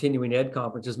continuing ed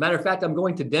conferences. Matter of fact, I'm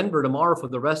going to Denver tomorrow for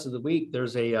the rest of the week.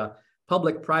 There's a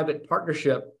public-private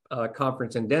partnership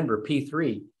conference in Denver,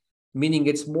 P3, meaning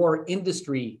it's more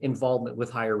industry involvement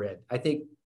with higher ed. I think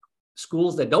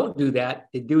schools that don't do that,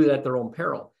 they do it at their own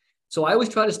peril. So I always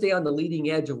try to stay on the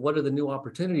leading edge of what are the new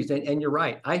opportunities. And you're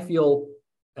right. I feel,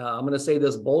 I'm going to say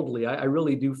this boldly, I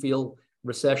really do feel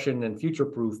recession and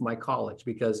future-proof my college,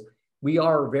 because we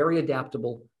are very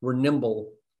adaptable. We're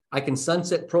nimble. I can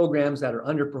sunset programs that are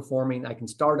underperforming. I can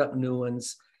start up new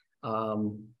ones.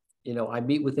 You know, I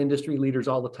meet with industry leaders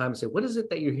all the time and say, what is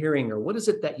it that you're hearing? Or what is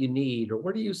it that you need? Or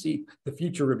where do you see the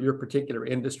future of your particular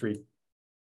industry?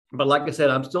 But like I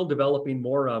said, I'm still developing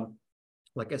more.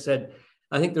 Like I said,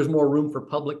 I think there's more room for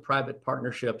public-private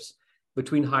partnerships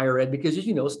between higher ed, because as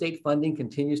you know, state funding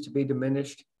continues to be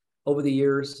diminished over the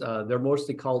years. They're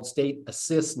mostly called state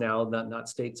assist now, not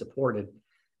state supported.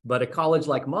 But a college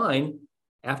like mine,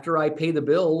 after I pay the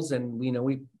bills, and you know,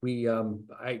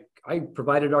 I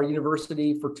provided our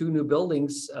university for 2 new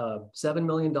buildings, $7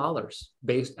 million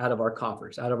based out of our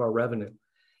coffers, out of our revenue.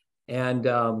 And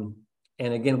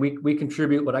again, we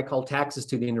contribute what I call taxes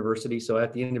to the university. So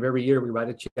at the end of every year, we write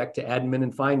a check to admin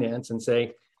and finance and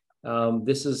say,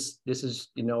 this is,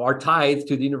 you know, our tithe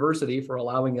to the university for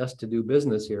allowing us to do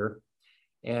business here.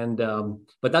 And,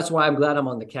 but that's why I'm glad I'm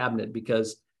on the cabinet,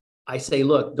 because I say,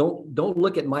 look, don't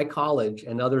look at my college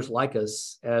and others like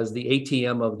us as the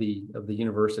ATM of the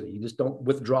university. You just don't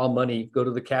withdraw money, go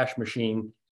to the cash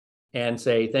machine and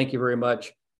say, thank you very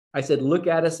much. I said, look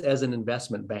at us as an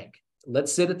investment bank.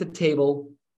 Let's sit at the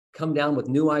table, come down with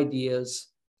new ideas,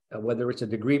 whether it's a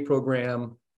degree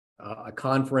program, a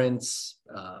conference,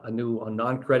 a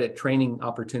non-credit training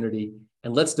opportunity,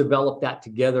 and let's develop that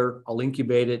together. I'll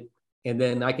incubate it. And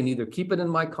then I can either keep it in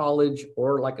my college,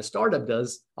 or like a startup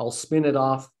does, I'll spin it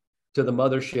off to the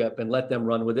mothership and let them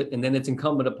run with it. And then it's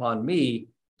incumbent upon me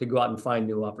to go out and find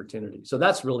new opportunities. So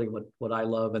that's really what I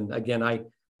love. And again,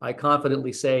 I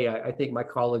confidently say I think my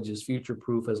college is future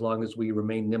proof as long as we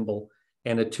remain nimble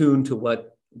and attuned to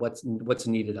what's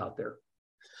needed out there.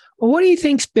 Well, what do you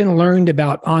think's been learned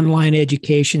about online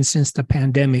education since the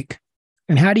pandemic?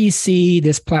 And how do you see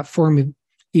this platform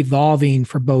evolving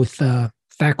for both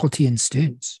faculty and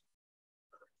students?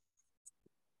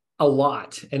 A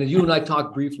lot. And as you and I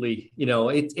talked briefly,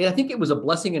 I think it was a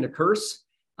blessing and a curse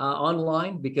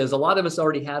online, because a lot of us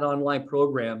already had online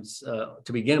programs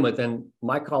to begin with. And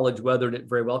my college weathered it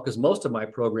very well because most of my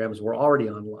programs were already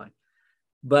online.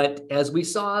 But as we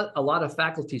saw a lot of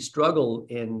faculty struggle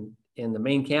in the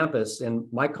main campus,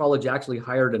 and my college actually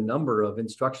hired a number of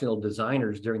instructional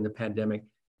designers during the pandemic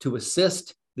to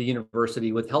assist the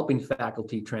university with helping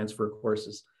faculty transfer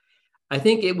courses. I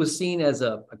think it was seen as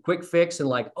a quick fix and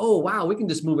like, oh, wow, we can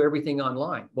just move everything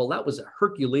online. Well, that was a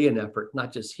Herculean effort,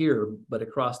 not just here, but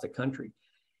across the country.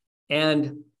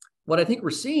 And what I think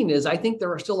we're seeing is I think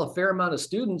there are still a fair amount of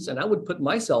students, and I would put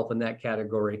myself in that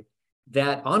category,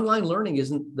 that online learning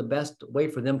isn't the best way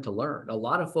for them to learn. A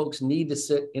lot of folks need to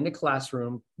sit in a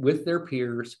classroom with their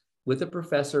peers, with a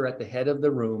professor at the head of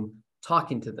the room,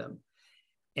 talking to them.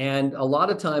 And a lot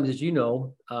of times, as you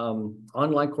know,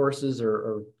 online courses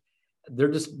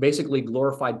they're just basically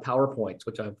glorified PowerPoints,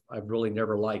 which I've really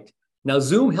never liked. Now,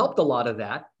 Zoom helped a lot of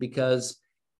that because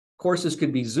courses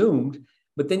could be Zoomed,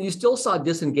 but then you still saw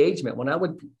disengagement. When I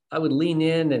would lean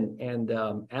in and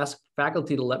ask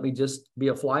faculty to let me just be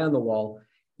a fly on the wall,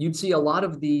 you'd see a lot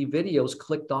of the videos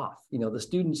clicked off. The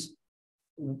students,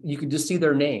 you could just see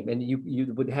their name, and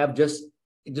you would have just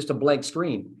a blank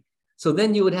screen. So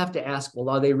then you would have to ask, well,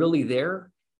 are they really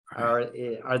there?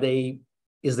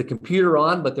 Is the computer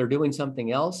on, but they're doing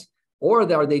something else? Or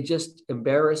are they just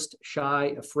embarrassed,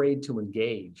 shy, afraid to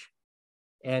engage?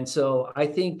 And so I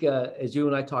think, as you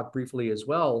and I talked briefly as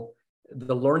well,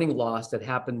 the learning loss that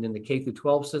happened in the K through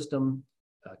 12 system,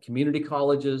 community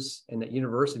colleges, and at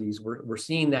universities, we're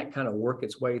seeing that kind of work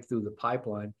its way through the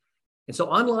pipeline. And so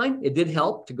online, it did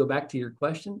help. To go back to your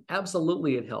question,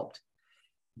 absolutely it helped.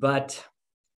 But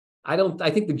I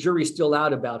think the jury's still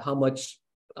out about how much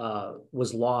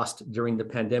was lost during the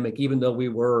pandemic, even though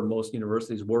most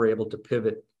universities were able to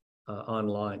pivot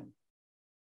online.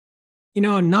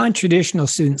 Non-traditional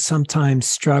students sometimes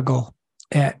struggle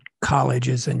at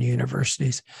colleges and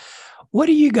universities. What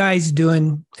are you guys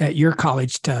doing at your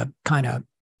college to kind of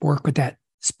work with that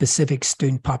specific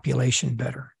student population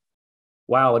better?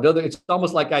 Wow, it's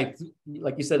almost like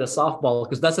you said, a softball,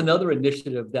 because that's another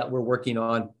initiative that we're working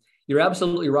on. You're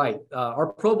absolutely right. Our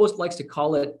provost likes to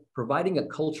call it providing a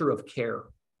culture of care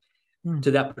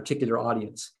to that particular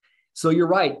audience. So you're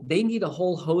right. They need a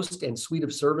whole host and suite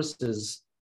of services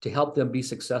to help them be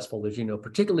successful, as you know,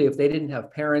 particularly if they didn't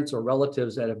have parents or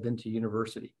relatives that have been to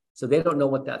university. So they don't know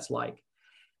what that's like.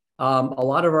 A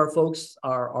lot of our folks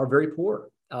are very poor.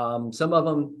 Some of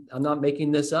them, I'm not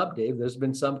making this up, Dave. There's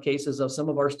been some cases of some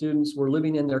of our students were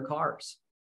living in their cars.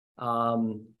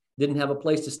 Didn't have a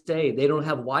place to stay. They don't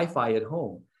have Wi-Fi at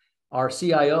home. Our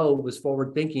CIO was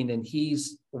forward thinking, and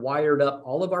he's wired up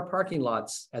all of our parking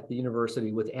lots at the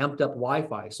university with amped up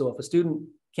Wi-Fi. So if a student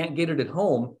can't get it at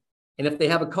home, and if they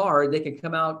have a car, they can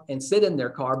come out and sit in their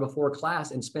car before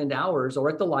class and spend hours, or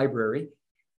at the library,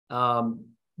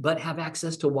 but have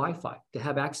access to Wi-Fi, to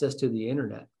have access to the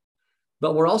internet.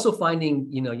 But we're also finding,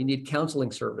 you need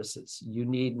counseling services. You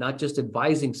need not just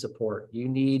advising support, you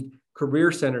need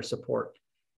career center support.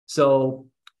 So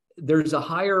there's a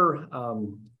higher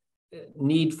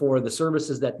need for the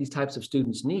services that these types of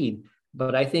students need.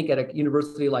 But I think at a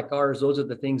university like ours, those are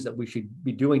the things that we should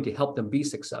be doing to help them be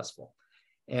successful,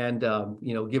 and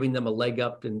giving them a leg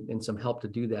up and some help to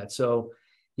do that. So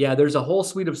yeah, there's a whole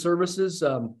suite of services.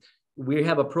 We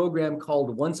have a program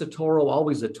called Once a Toro,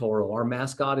 Always a Toro. Our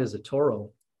mascot is a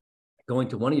toro, going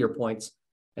to one of your points.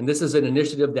 And this is an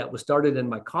initiative that was started in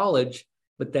my college,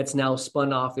 but that's now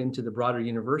spun off into the broader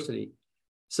university.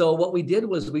 So what we did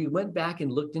was we went back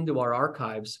and looked into our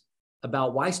archives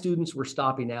about why students were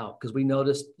stopping out, because we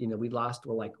noticed,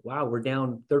 we're like, wow, we're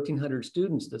down 1,300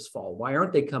 students this fall. Why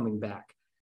aren't they coming back?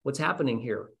 What's happening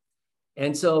here?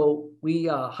 And so we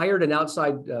hired an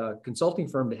outside consulting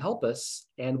firm to help us.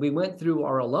 And we went through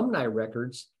our alumni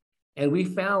records, and we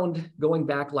found, going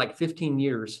back like 15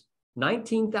 years,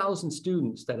 19,000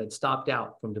 students that had stopped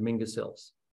out from Dominguez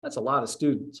Hills. That's a lot of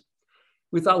students.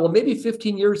 We thought, well, maybe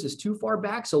 15 years is too far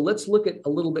back, so let's look at a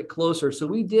little bit closer. So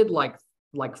we did like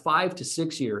 5 to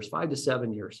 6 years, 5 to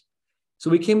 7 years. So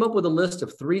we came up with a list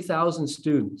of 3,000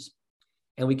 students,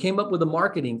 and we came up with a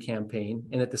marketing campaign.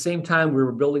 And at the same time, we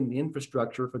were building the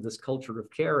infrastructure for this culture of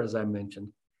care, as I mentioned.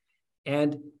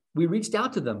 And we reached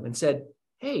out to them and said,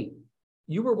 hey,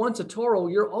 you were once a Toro,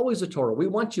 you're always a Toro. We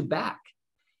want you back.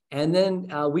 And then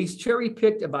we cherry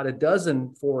picked about a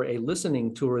dozen for a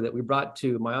listening tour that we brought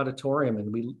to my auditorium.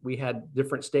 And we had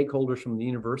different stakeholders from the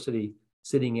university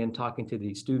sitting in talking to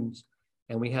these students.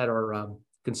 And we had our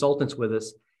consultants with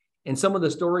us. And some of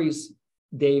the stories,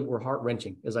 Dave, were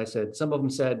heart-wrenching. As I said, some of them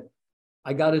said,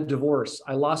 I got a divorce.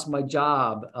 I lost my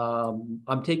job.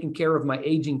 I'm taking care of my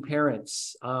aging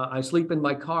parents. I sleep in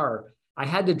my car. I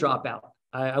had to drop out.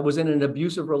 I was in an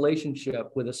abusive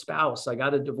relationship with a spouse. I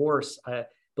got a divorce.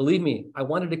 Believe me, I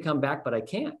wanted to come back, but I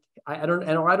can't. I don't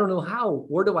know how.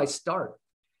 Where do I start?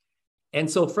 And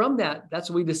so from that's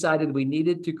when we decided we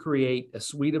needed to create a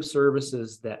suite of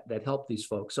services that help these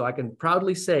folks. So I can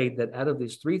proudly say that out of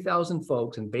these 3,000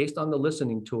 folks, and based on the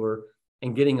listening tour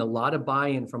and getting a lot of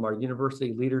buy-in from our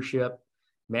university leadership,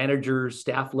 managers,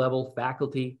 staff level,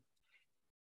 faculty,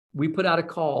 we put out a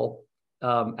call.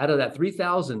 Out of that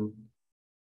 3,000,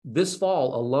 this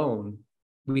fall alone,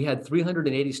 we had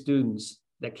 380 students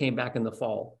that came back in the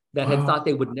fall that had thought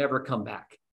they would never come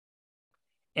back.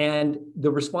 And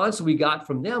the response we got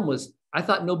from them was, I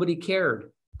thought nobody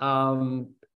cared. And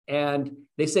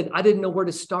they said, I didn't know where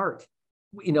to start.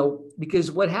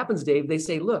 Because what happens, Dave, they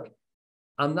say, look,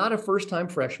 I'm not a first-time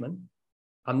freshman.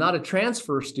 I'm not a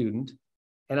transfer student,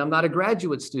 and I'm not a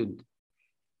graduate student.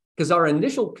 Because our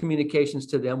initial communications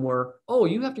to them were, oh,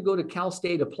 you have to go to Cal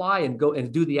State Apply and go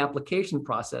and do the application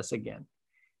process again.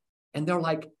 And they're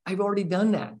like, I've already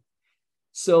done that.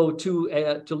 So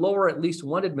to lower at least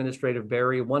one administrative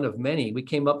barrier, one of many, we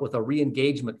came up with a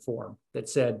re-engagement form that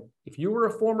said, if you were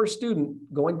a former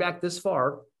student going back this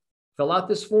far, fill out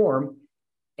this form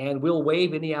and we'll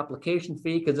waive any application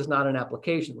fee because it's not an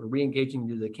application. We're re-engaging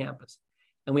you to the campus.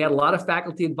 And we had a lot of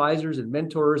faculty advisors and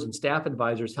mentors and staff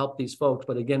advisors help these folks.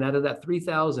 But again, out of that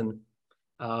 3,000,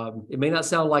 it may not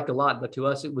sound like a lot, but to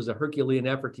us, it was a Herculean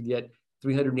effort to get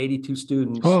 382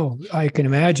 students. Oh, I can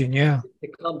imagine. Yeah. To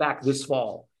come back this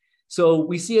fall. So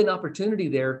we see an opportunity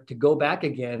there to go back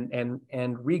again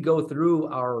and re-go through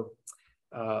our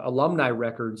alumni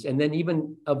records. And then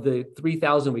even of the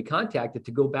 3,000 we contacted,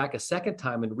 to go back a second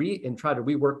time and try to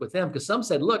rework with them. Because some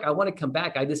said, look, I want to come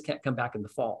back. I just can't come back in the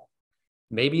fall.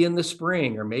 Maybe in the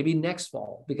spring or maybe next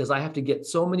fall, because I have to get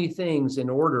so many things in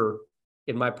order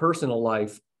in my personal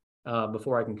life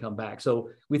before I can come back. So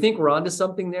we think we're onto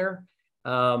something there.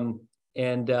 Again,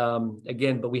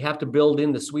 but we have to build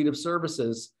in the suite of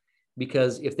services,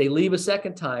 because if they leave a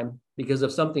second time because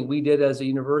of something we did as a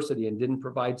university and didn't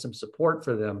provide some support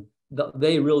for them,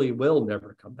 they really will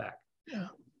never come back.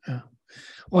 Yeah.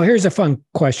 Well, here's a fun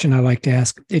question I like to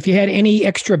ask. If you had any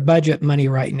extra budget money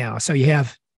right now, so you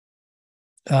have,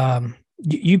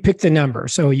 you pick the number.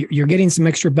 So you're getting some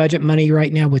extra budget money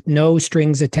right now with no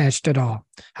strings attached at all.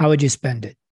 How would you spend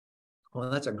it? Well,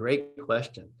 that's a great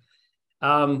question.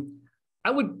 I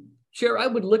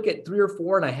would look at 3 or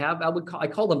 4, and I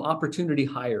call them opportunity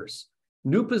hires,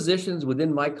 new positions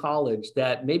within my college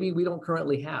that maybe we don't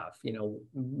currently have.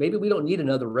 Maybe we don't need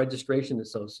another registration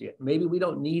associate. Maybe we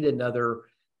don't need another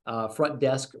front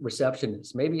desk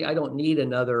receptionist. Maybe I don't need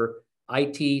another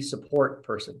IT support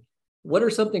person. What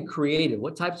are something creative?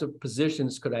 What types of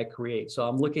positions could I create? So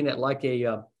I'm looking at like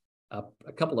a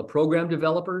couple of program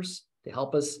developers to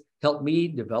help me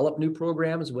develop new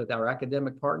programs with our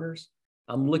academic partners.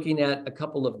 I'm looking at a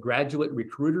couple of graduate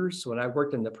recruiters. When I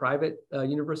worked in the private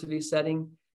university setting,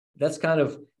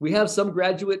 we have some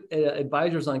graduate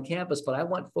advisors on campus, but I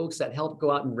want folks that help go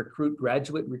out and recruit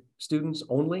graduate students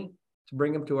only to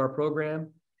bring them to our program.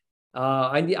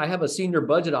 I have a senior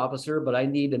budget officer, but I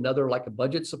need another, like a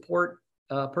budget support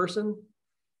person.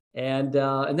 And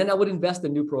then I would invest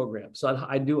in new programs. So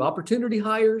I do opportunity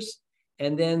hires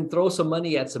and then throw some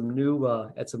money at some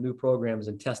new programs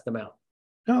and test them out.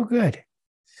 Oh, good.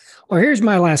 Well, here's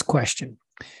my last question.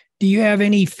 Do you have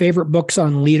any favorite books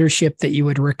on leadership that you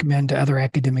would recommend to other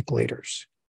academic leaders?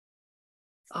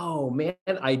 Oh, man,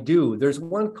 I do. There's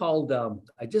one called,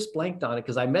 I just blanked on it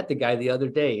because I met the guy the other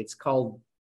day. It's called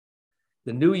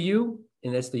The New You,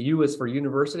 and that's the U is for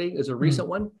university. It's a recent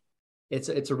one. It's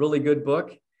a really good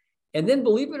book. And then,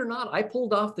 believe it or not, I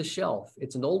pulled off the shelf.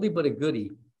 It's an oldie but a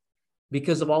goodie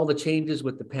because of all the changes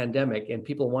with the pandemic and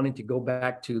people wanting to go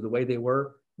back to the way they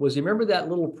were. You remember that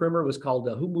little primer was called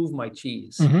Who Moved My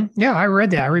Cheese? Mm-hmm. Yeah, I read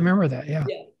that. I remember that. Yeah.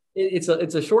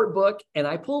 It's a short book, and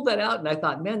I pulled that out and I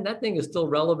thought, man, that thing is still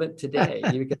relevant today.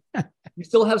 You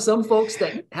still have some folks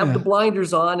that have the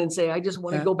blinders on and say, I just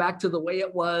want to go back to the way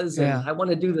it was. And I want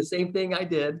to do the same thing I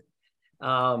did.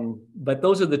 But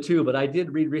those are the two. But I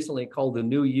did read recently called The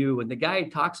New You. And the guy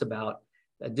talks about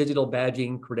digital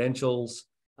badging, credentials,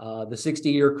 the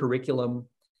 60-year curriculum.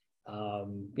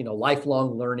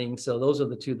 lifelong learning. So those are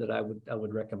the two that I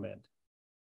would recommend.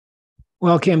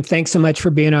 Well, Kim, thanks so much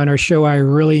for being on our show. I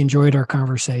really enjoyed our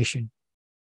conversation.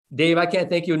 Dave, I can't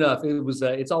thank you enough.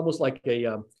 It's almost like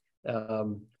a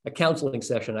counseling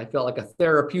session. I felt like a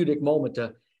therapeutic moment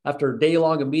after a day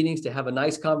long of meetings to have a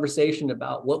nice conversation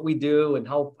about what we do and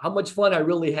how much fun I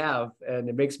really have. And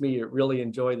it makes me really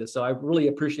enjoy this. So I really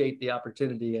appreciate the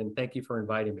opportunity and thank you for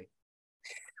inviting me.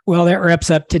 Well, that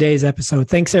wraps up today's episode.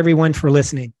 Thanks everyone for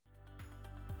listening.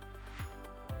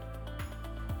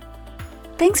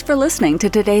 Thanks for listening to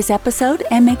today's episode,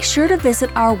 and make sure to visit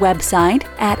our website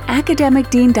at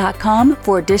academicdean.com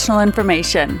for additional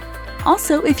information.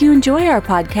 Also, if you enjoy our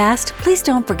podcast, please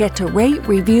don't forget to rate,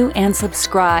 review, and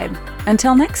subscribe.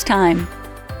 Until next time.